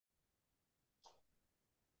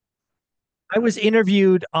I was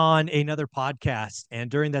interviewed on another podcast,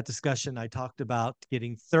 and during that discussion, I talked about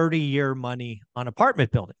getting 30-year money on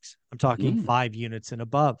apartment buildings. I'm talking Mm, 5 units and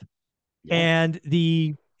above. yeah. And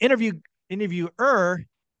the interviewer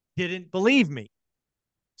didn't believe me.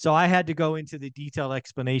 So I had to go into the detailed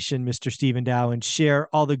explanation, Mr. Stephen Dow, and share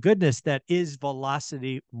all the goodness that is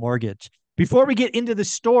Velocity Mortgage. Before we get into the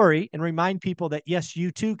story and remind people that, yes,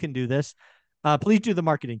 you too can do this, please do the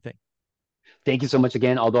marketing thing. Thank you so much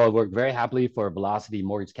again. Although I work very happily for Velocity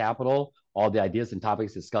Mortgage Capital, all the ideas and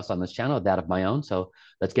topics discussed on this channel are that of my own. So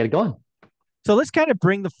let's get it going. So let's kind of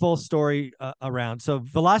bring the full story around. So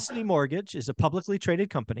Velocity Mortgage is a publicly traded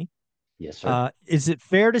company. Yes, sir. Is it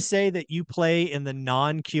fair to say that you play in the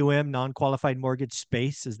non-QM, non-qualified mortgage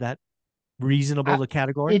space? Is that reasonable I, to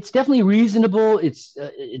category? it's definitely reasonable. It's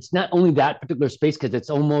not only that particular space because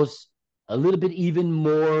it's almost a little bit even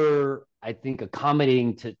more, I think,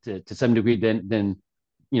 accommodating to some degree than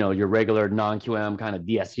your regular non-QM kind of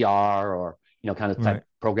DSCR or kind of Right. type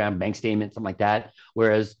program bank statement, something like that.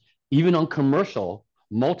 Whereas even on commercial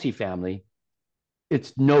multifamily,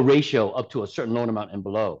 it's no ratio up to a certain loan amount and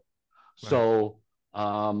below. Right. So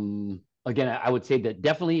again, I would say that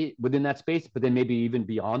definitely within that space, but then maybe even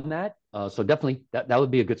beyond that. So definitely that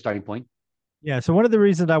would be a good starting point. Yeah. So one of the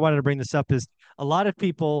reasons I wanted to bring this up is a lot of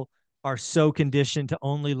people are so conditioned to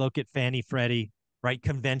only look at Fannie Freddie, right?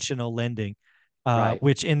 Conventional lending, Right.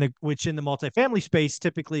 which in the multifamily space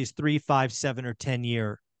typically is 3, 5, 7, or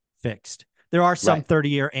 10-year fixed. There are some Right.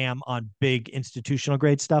 30-year AM on big institutional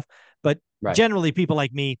grade stuff, but Right. generally people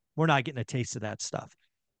like me, we're not getting a taste of that stuff.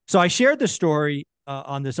 So I shared the story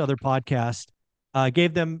on this other podcast,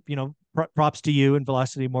 gave them, props to you and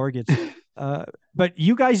Velocity Mortgage. Uh, but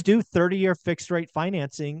you guys do 30-year fixed rate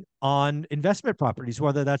financing on investment properties,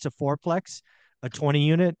 whether that's a fourplex, a 20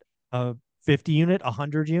 unit, a 50 unit, a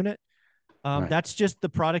 100 unit. Right. That's just the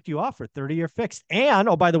product you offer, 30-year fixed. And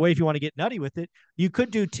oh, by the way, if you want to get nutty with it, you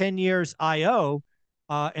could do 10 years IO,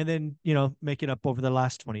 and then make it up over the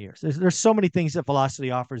last 20 years. There's so many things that Velocity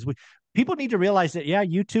offers. People need to realize that, yeah,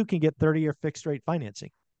 you too can get 30-year fixed rate financing.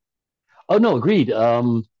 Oh no, agreed.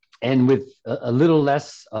 And with a little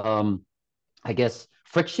less, I guess,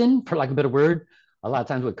 friction, for lack of a better word. A lot of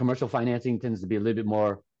times with commercial financing tends to be a little bit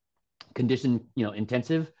more condition,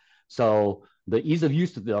 intensive. So the ease of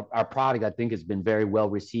use of our product, I think, has been very well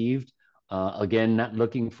received. Again, not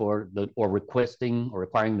looking for the or requesting or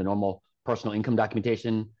requiring the normal personal income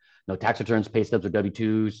documentation, no tax returns, pay stubs, or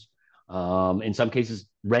W-2s. In some cases,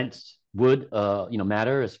 rents would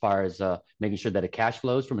matter as far as making sure that it cash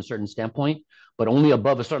flows from a certain standpoint, but only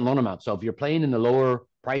above a certain loan amount. So if you're playing in the lower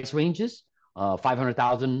price ranges,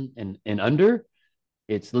 500,000 and under,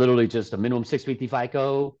 it's literally just a minimum 650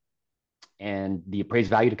 FICO and the appraised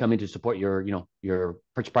value to come in to support your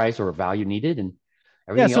purchase price or value needed, and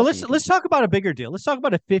Yeah, everything so else let's you let's can. talk about a bigger deal. Let's talk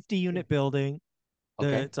about a 50 unit building.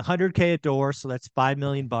 Okay. It's 100K a door, so that's 5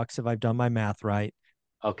 million bucks if I've done my math right.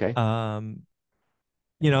 Okay. Um,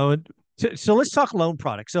 you know, so let's talk loan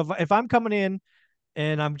products. So if I'm coming in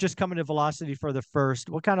and I'm just coming to Velocity for the first,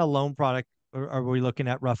 what kind of loan product are we looking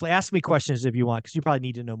at roughly? Ask me questions if you want, because you probably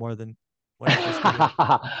need to know more than what I just gave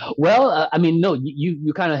you. Well, I mean, no,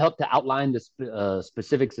 you kind of help to outline the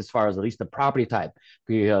specifics as far as at least the property type,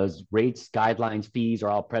 because rates, guidelines, fees are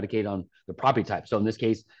all predicated on the property type. So in this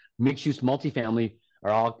case, mixed use multifamily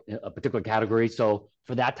are all a particular category. So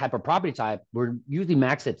for that type of property type, we're usually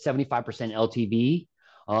maxed at 75% LTV.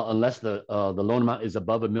 Unless the loan amount is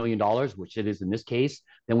above $1 million, which it is in this case,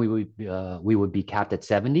 then we would be capped at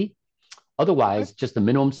 70. Okay. Otherwise, just the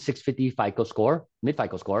minimum 650 FICO score, mid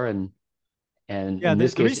FICO score, and Yeah, in the,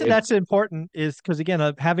 this the case, reason if that's important is because,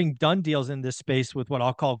 again, having done deals in this space with what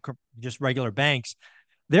I'll call just regular banks,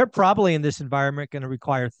 they're probably in this environment going to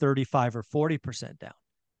require 35 or 40% down,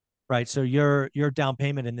 right? So your down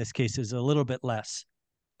payment in this case is a little bit less.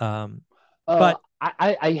 Um, but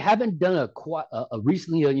I haven't done a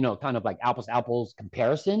recently kind of like apples to apples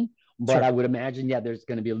comparison, but sure, I would imagine there's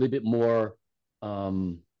going to be a little bit more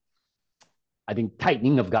um, I think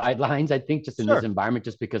tightening of guidelines. I think just in this sure. environment,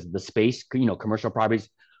 just because of the space, commercial properties,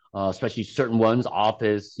 especially certain ones,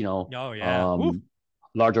 office, Oh yeah. Oof. um,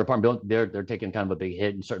 larger apartment buildings, they're taking kind of a big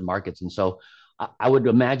hit in certain markets, and so I would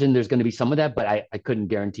imagine there's going to be some of that, but I couldn't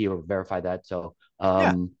guarantee or verify that. So,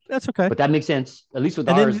 Yeah, that's okay. but that makes sense at least with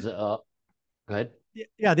And then ours. Go ahead.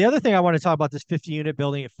 yeah, the other thing I want to talk about this 50 unit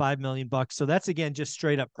building at 5 million bucks. So that's again just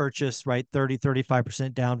straight up purchase, right?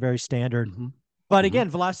 35% down, very standard. Mm-hmm. But Mm-hmm. again,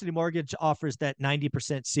 Velocity Mortgage offers that 90%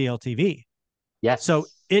 CLTV. So Yes,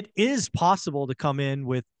 it is possible to come in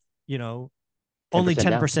with, you know, ten only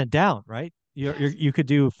percent down. 10% down, right? You could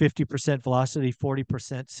do 50% velocity,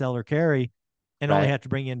 40% seller carry. and only Right. have to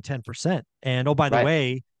bring in 10%. And oh, by the Right.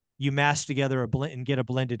 way, you mash together a blend and get a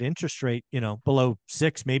blended interest rate, below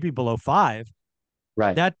 6, maybe below 5.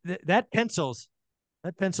 Right. That pencil's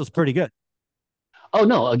pretty good. Oh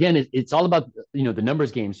no, again, it's all about the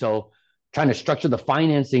numbers game. So trying to structure the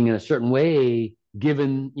financing in a certain way,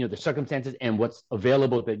 given the circumstances and what's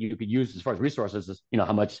available that you could use as far as resources, is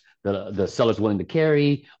how much the seller's willing to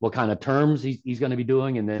carry, what kind of terms he's going to be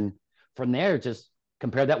doing, and then from there just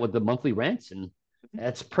compare that with the monthly rents, and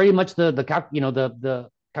that's pretty much the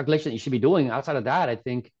calculation that you should be doing. Outside of that, I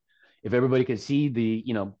think if everybody can see the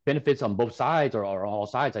benefits on both sides or all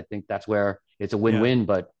sides, I think that's where it's a Yeah. win-win.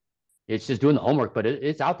 But it's just doing the homework, but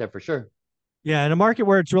it's out there for sure. Yeah, in a market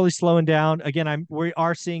where it's really slowing down, again, we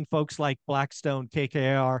are seeing folks like Blackstone,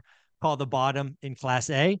 KKR call the bottom in Class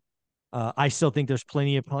A. I still think there's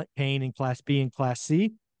plenty of pain in Class B and Class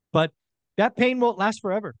C, but that pain won't last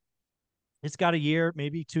forever. It's got a year,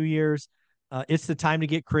 maybe 2 years. It's the time to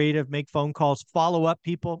get creative, make phone calls, follow up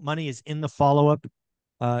people. Money is in the follow up.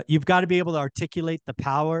 You've got to be able to articulate the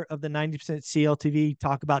power of the 90% CLTV,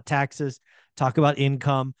 talk about taxes, talk about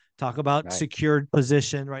income, talk about Right. secured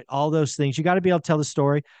position, right? All those things. You got to be able to tell the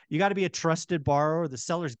story. You got to be a trusted borrower. The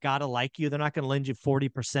seller's got to like you. They're not going to lend you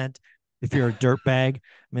 40% if you're a dirtbag. I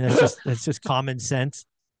mean, that's just common sense.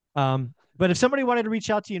 But if somebody wanted to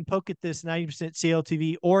reach out to you and poke at this 90%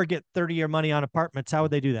 CLTV or get 30-year money on apartments, how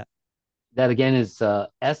would they do that? That again is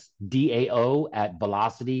SDAO at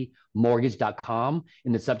velocitymortgage.com.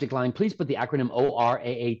 In the subject line, please put the acronym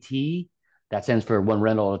ORAAT. That stands for one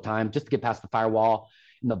rental at a time, just to get past the firewall.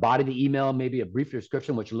 In the body of the email, maybe a brief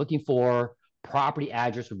description, what you're looking for. Property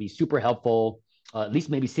address would be super helpful. At least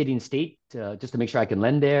maybe city and state, just to make sure I can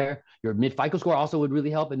lend there. Your mid FICO score also would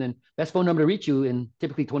really help. And then best phone number to reach you in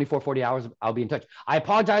typically 24, 40 hours. I'll be in touch. I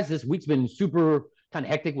apologize. This week's been super kind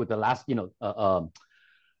of hectic with the last days of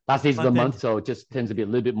the Month month, end, so it just tends to be a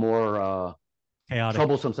little bit more chaotic.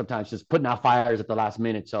 troublesome sometimes, just putting out fires at the last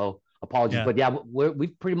minute. So apologies, Yeah. but yeah,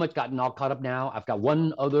 we've pretty much gotten all caught up now. I've got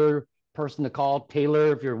one other person to call,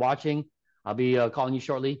 Taylor. If you're watching, I'll be calling you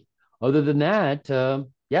shortly. Other than that,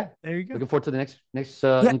 yeah, There you go. looking forward to the next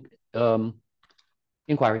Yeah.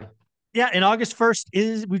 inquiry. Yeah, and August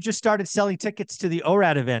 1st we've just started selling tickets to the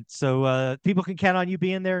ORAD event. So people can count on you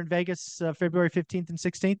being there in Vegas, February 15th and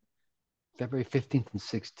 16th. February 15th and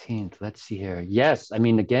 16th. Let's see here. Yes, I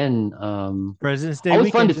mean, again, President's Day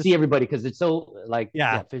always fun weekend. to see everybody because it's so like,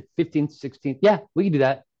 Yeah. yeah, 15th, 16th. Yeah, we can do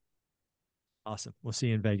that. Awesome. We'll see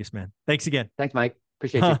you in Vegas, man. Thanks again. Thanks, Mike.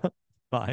 Appreciate you.